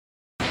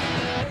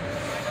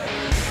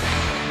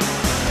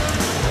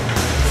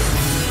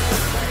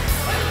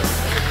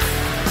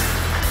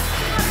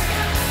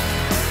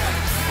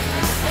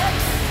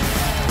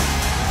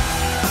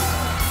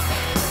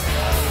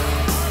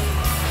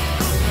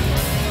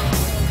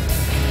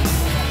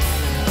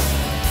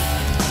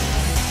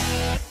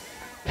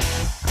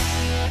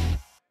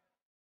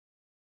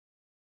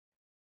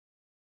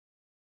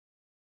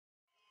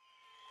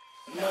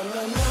How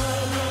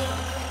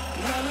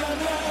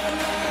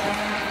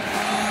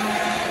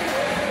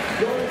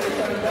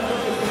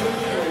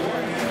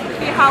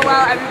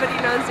well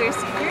everybody knows they're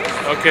seniors.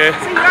 Okay.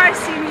 So you are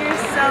seniors,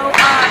 so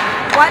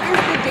what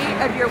is the date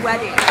of your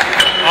wedding?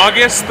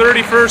 August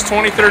 31st,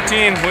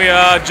 2013. We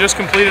just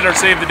completed our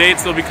save the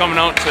dates. They'll be coming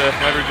out to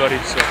everybody.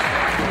 So.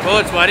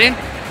 Bullet's wedding?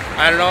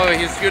 I don't know,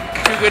 he's too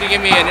good to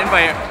give me an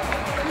invite.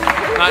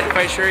 Not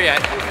quite sure yet.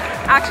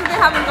 Actually, they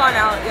haven't gone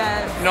out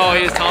yet. No,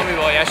 he was telling me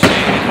about yesterday.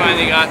 They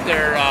finally got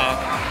their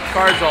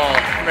cards all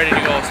ready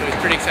to go, so he's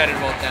pretty excited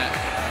about that.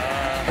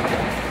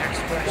 Next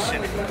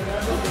question.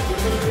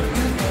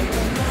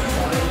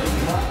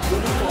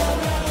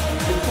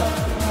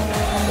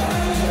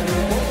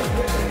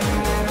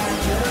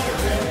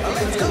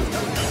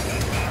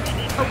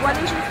 What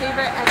is your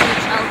favorite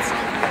NHL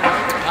team?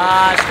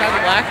 Chicago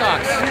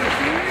Blackhawks.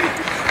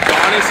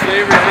 Donnie's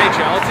favorite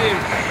NHL team?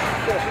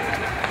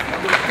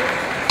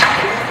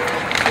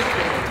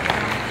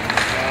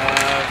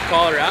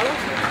 Colorado?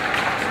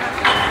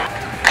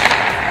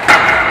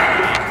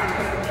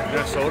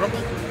 Minnesota?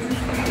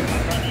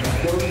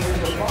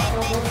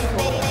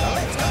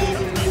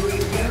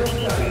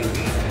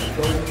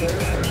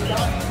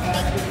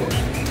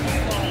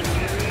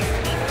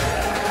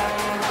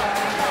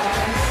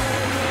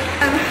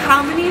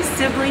 How many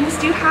siblings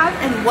do you have,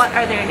 and what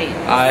are their names?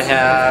 I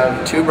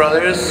have two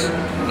brothers.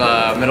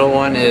 The middle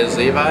one is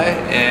Levi,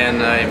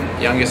 and the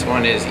youngest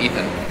one is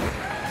Ethan.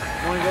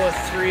 I'm going to go with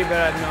 3, but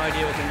I have no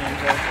idea what their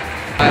names are.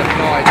 I have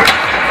no idea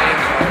what their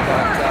names are,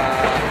 but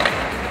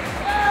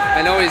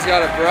I know he's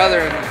got a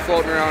brother and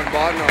floating around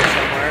Botno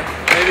somewhere.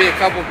 Maybe a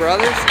couple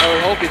brothers. I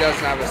would hope he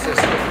doesn't have a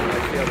sister. I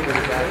feel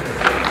pretty bad for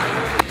him.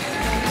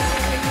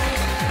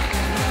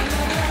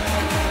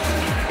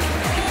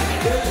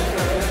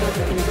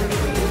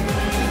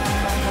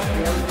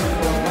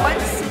 What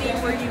city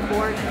were you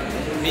born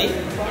in? Me?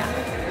 Yeah.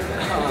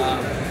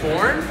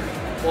 Born?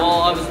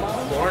 Well, I was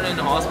born in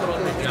the hospital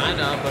in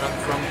Regina, but I'm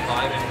from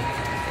Cliven.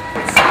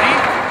 City?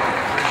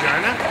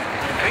 Regina,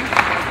 I think.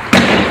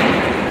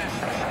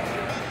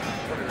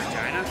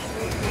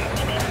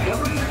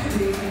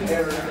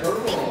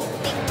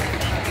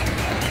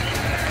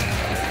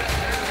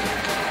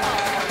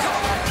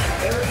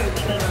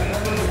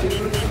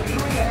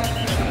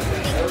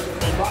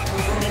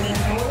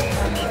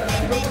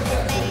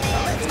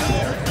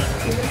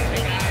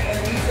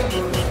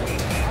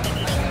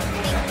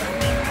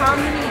 How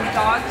many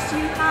dogs do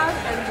you have,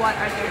 and what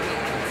are their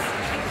names?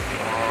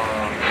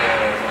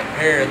 My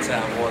parents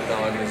have one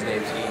dog, his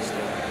name's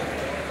Easton.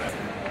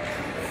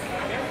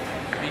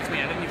 Beats me,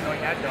 I didn't even know he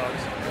had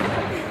dogs.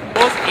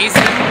 Both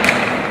Easton.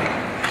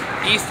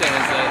 Easton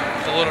is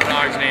the little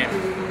dog's name, I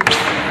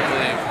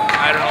believe.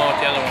 I don't know what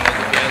the other one is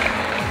again.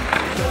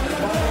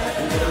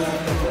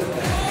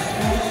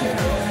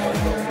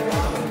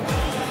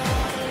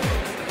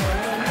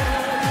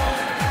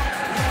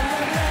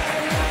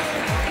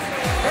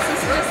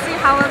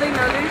 How well they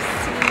know they're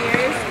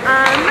seniors.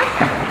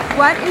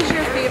 What is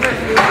your favorite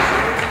movie?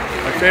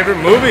 My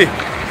favorite movie?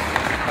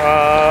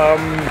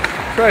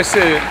 Probably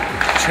say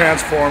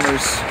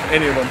Transformers,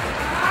 any of them.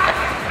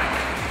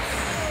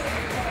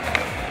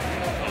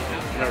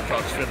 Never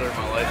talked Fiddler in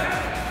my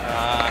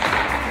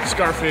life.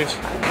 Scarface.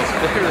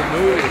 Favorite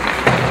movie?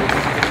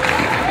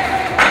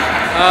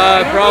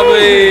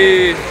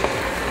 Probably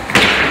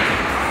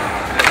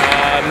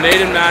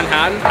Made in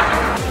Manhattan.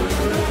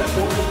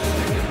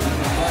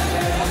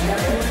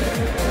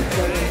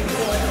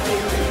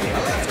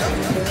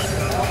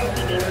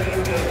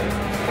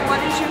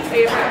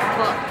 Favorite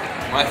book?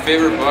 My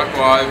favorite book,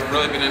 well, I've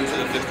really been into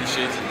the 50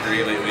 Shades of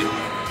Grey lately.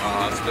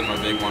 That's been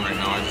my big one right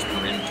now. I've just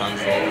been reading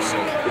tons of those, so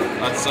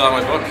that's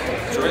my book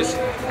choice.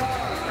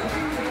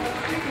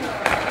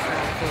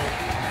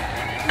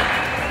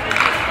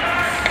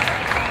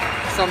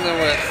 Something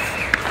with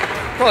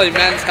probably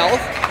Men's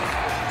Health,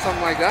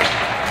 something like that.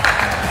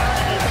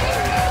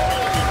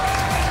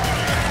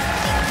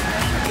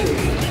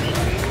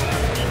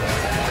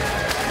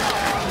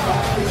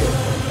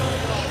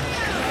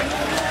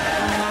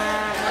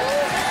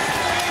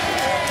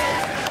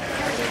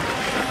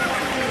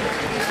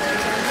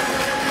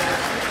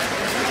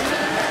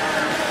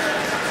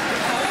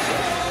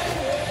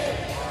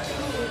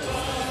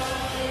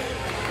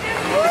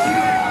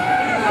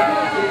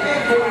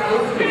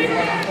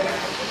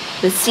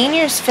 The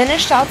seniors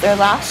finished out their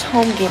last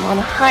home game on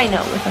a high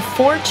note with a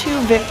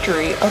 4-2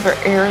 victory over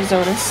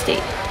Arizona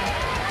State.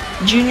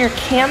 Junior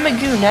Cam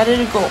Magoo netted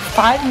a goal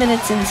 5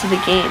 minutes into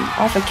the game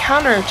off a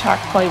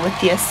counterattack play with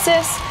the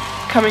assist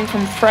coming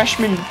from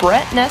freshman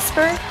Brett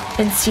Nesper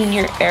and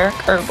senior Eric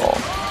Ergel.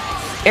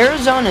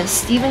 Arizona's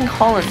Stephen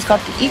Collins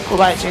got the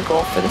equalizer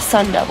goal for the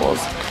Sun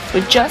Devils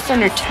with just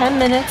under 10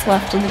 minutes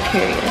left in the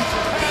period.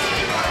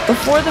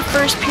 Before the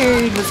first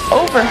period was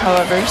over,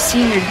 however,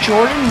 senior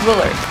Jordan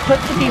Willard put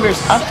the Beavers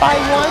up by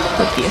 1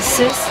 with the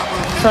assist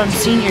from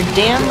senior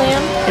Dan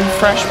Lamb and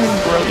freshman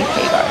Brody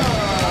Hagar.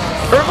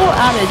 Ergel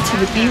added to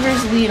the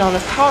Beavers' lead on a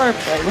power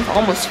play with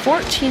almost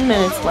 14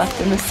 minutes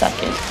left in the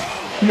second.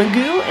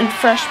 Magoo and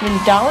freshman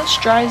Dallas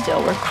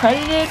Drysdale were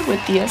credited with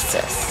the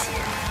assists.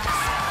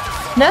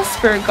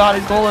 Nesper got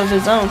a goal of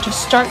his own to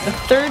start the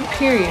third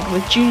period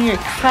with junior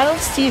Kyle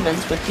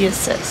Stevens with the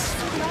assist.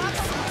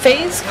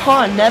 FaZe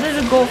Khan netted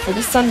a goal for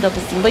the Sun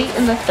Devils late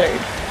in the third,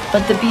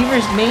 but the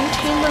Beavers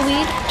maintained the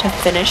lead to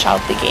finish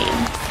out the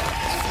game.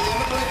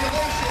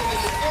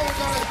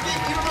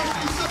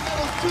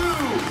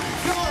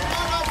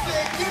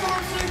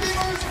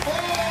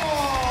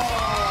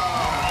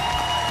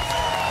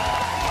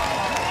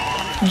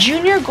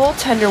 Junior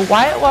goaltender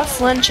Wyatt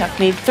Waslenchuk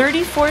made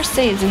 34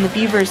 saves in the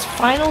Beavers'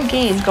 final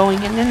game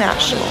going into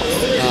Nationals.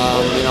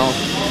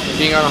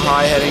 Being on a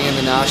high heading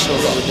into Nationals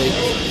is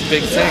a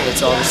big thing.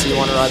 It's obviously you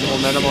want to ride the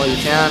momentum while you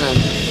can, and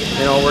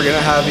we're going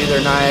to have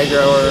either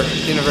Niagara or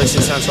University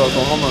of Central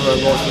Oklahoma,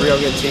 who are both real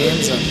good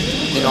teams. And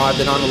I've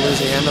been on the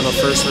losing end of a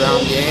first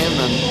round game,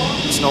 and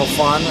it's no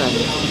fun. And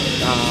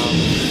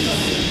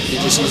you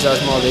just use that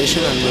as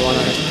motivation, and we want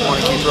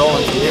to keep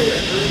rolling from here.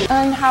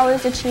 And how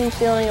is the team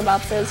feeling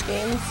about those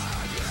games?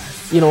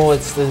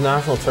 It's the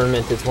national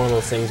tournament. It's one of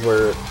those things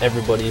where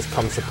everybody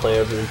comes to play.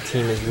 Every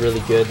team is really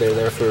good. They're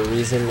there for a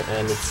reason,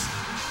 and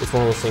it's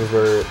one of those things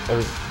where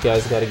every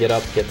guys got to get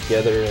up, get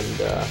together,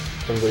 and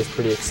everybody's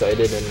pretty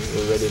excited, and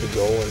we're ready to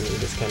go, and we're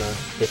just kind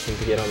of itching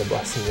to get on the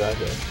bus and drive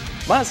there.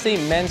 Minot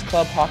State men's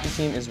club hockey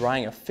team is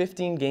riding a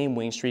 15-game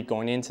winning streak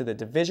going into the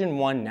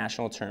Division I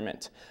national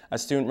tournament. A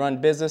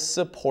student-run business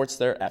supports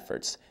their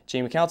efforts.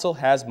 Jamie Council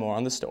has more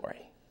on the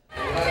story.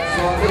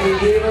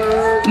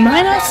 The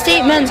Minot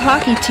State men's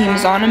hockey team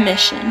is on a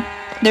mission.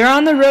 They're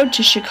on the road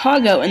to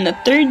Chicago in the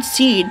third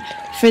seed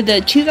for the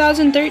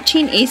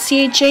 2013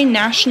 ACHA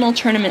National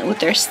Tournament with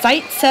their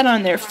sights set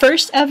on their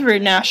first ever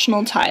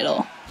national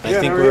title. I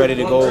think we're ready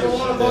to go.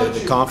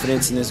 The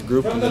confidence in this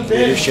group and the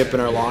leadership in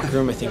our locker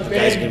room, I think the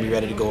guys are going to be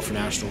ready to go for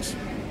Nationals.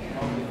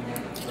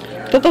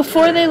 But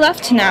before they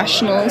left to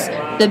Nationals,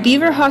 the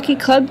Beaver Hockey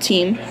Club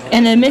team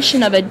and a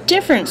mission of a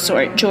different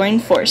sort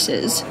joined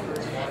forces.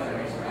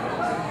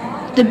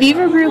 The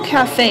Beaver Brew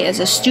Cafe is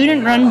a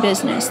student-run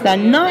business that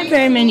not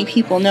very many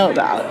people know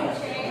about.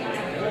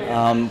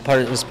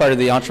 It was part of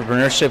the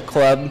entrepreneurship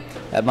club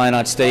at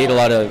Minot State. A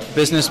lot of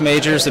business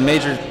majors and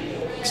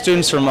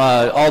students from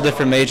all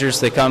different majors,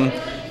 they come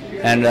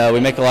and we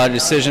make a lot of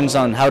decisions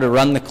on how to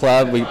run the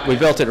club. We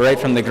built it right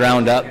from the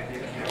ground up.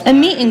 A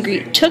meet and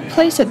greet took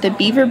place at the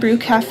Beaver Brew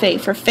Cafe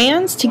for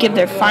fans to give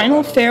their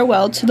final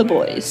farewell to the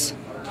boys.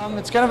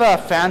 It's kind of a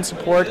fan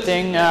support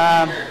thing.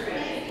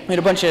 We had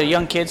a bunch of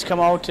young kids come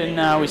out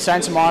and we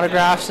signed some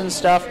autographs and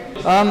stuff.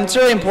 It's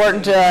really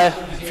important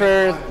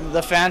for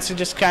the fans to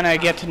just kind of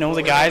get to know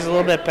the guys a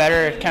little bit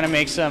better. It kind of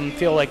makes them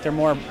feel like they're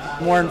more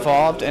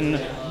involved, and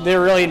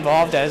they're really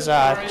involved as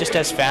just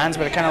as fans,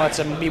 but it kind of lets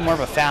them be more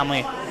of a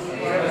family.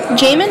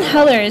 Jamin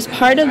Heller is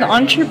part of the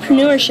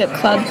Entrepreneurship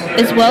Club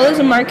as well as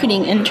a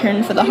marketing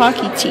intern for the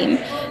hockey team,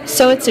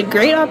 so it's a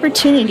great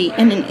opportunity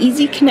and an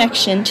easy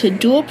connection to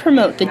dual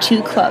promote the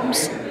two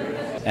clubs.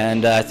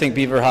 And I think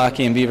Beaver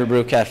Hockey and Beaver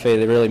Brew Cafe,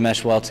 they really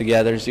mesh well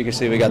together. As you can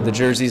see, we got the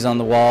jerseys on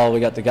the wall, we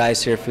got the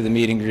guys here for the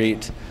meet and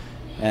greet.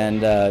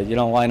 And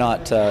why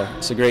not?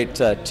 It's a great,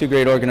 two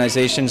great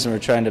organizations, and we're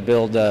trying to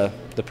build the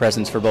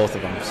presence for both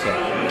of them.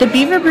 So. The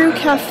Beaver Brew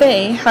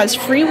Cafe has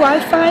free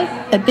Wi-Fi,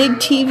 a big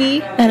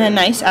TV, and a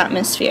nice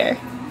atmosphere.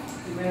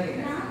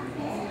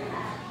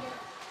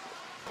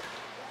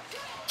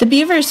 The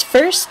Beavers'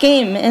 first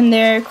game in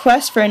their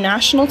quest for a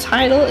national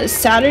title is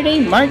Saturday,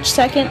 March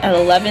 2nd at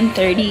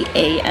 11:30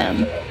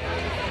 a.m.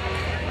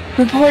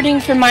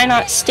 Reporting for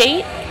Minot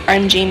State,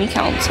 I'm Jamie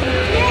Council.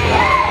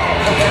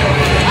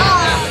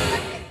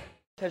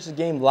 Catch the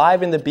game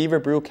live in the Beaver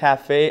Brew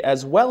Cafe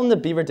as well in the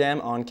Beaver Dam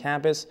on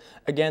campus.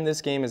 Again,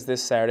 this game is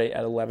this Saturday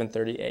at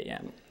 11:30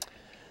 a.m.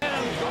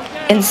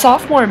 And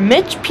sophomore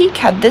Mitch Peak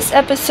had this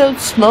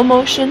episode's slow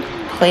motion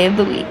play of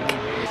the week.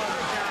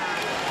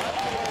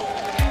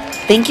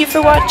 Thank you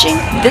for watching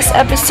this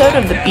episode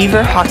of the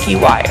Beaver Hockey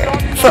Wire.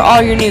 For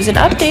all your news and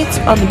updates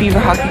on the Beaver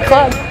Hockey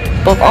Club,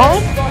 both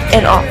on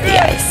and off the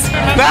ice.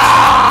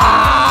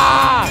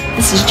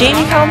 This is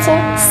Jamie Council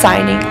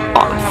signing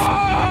off.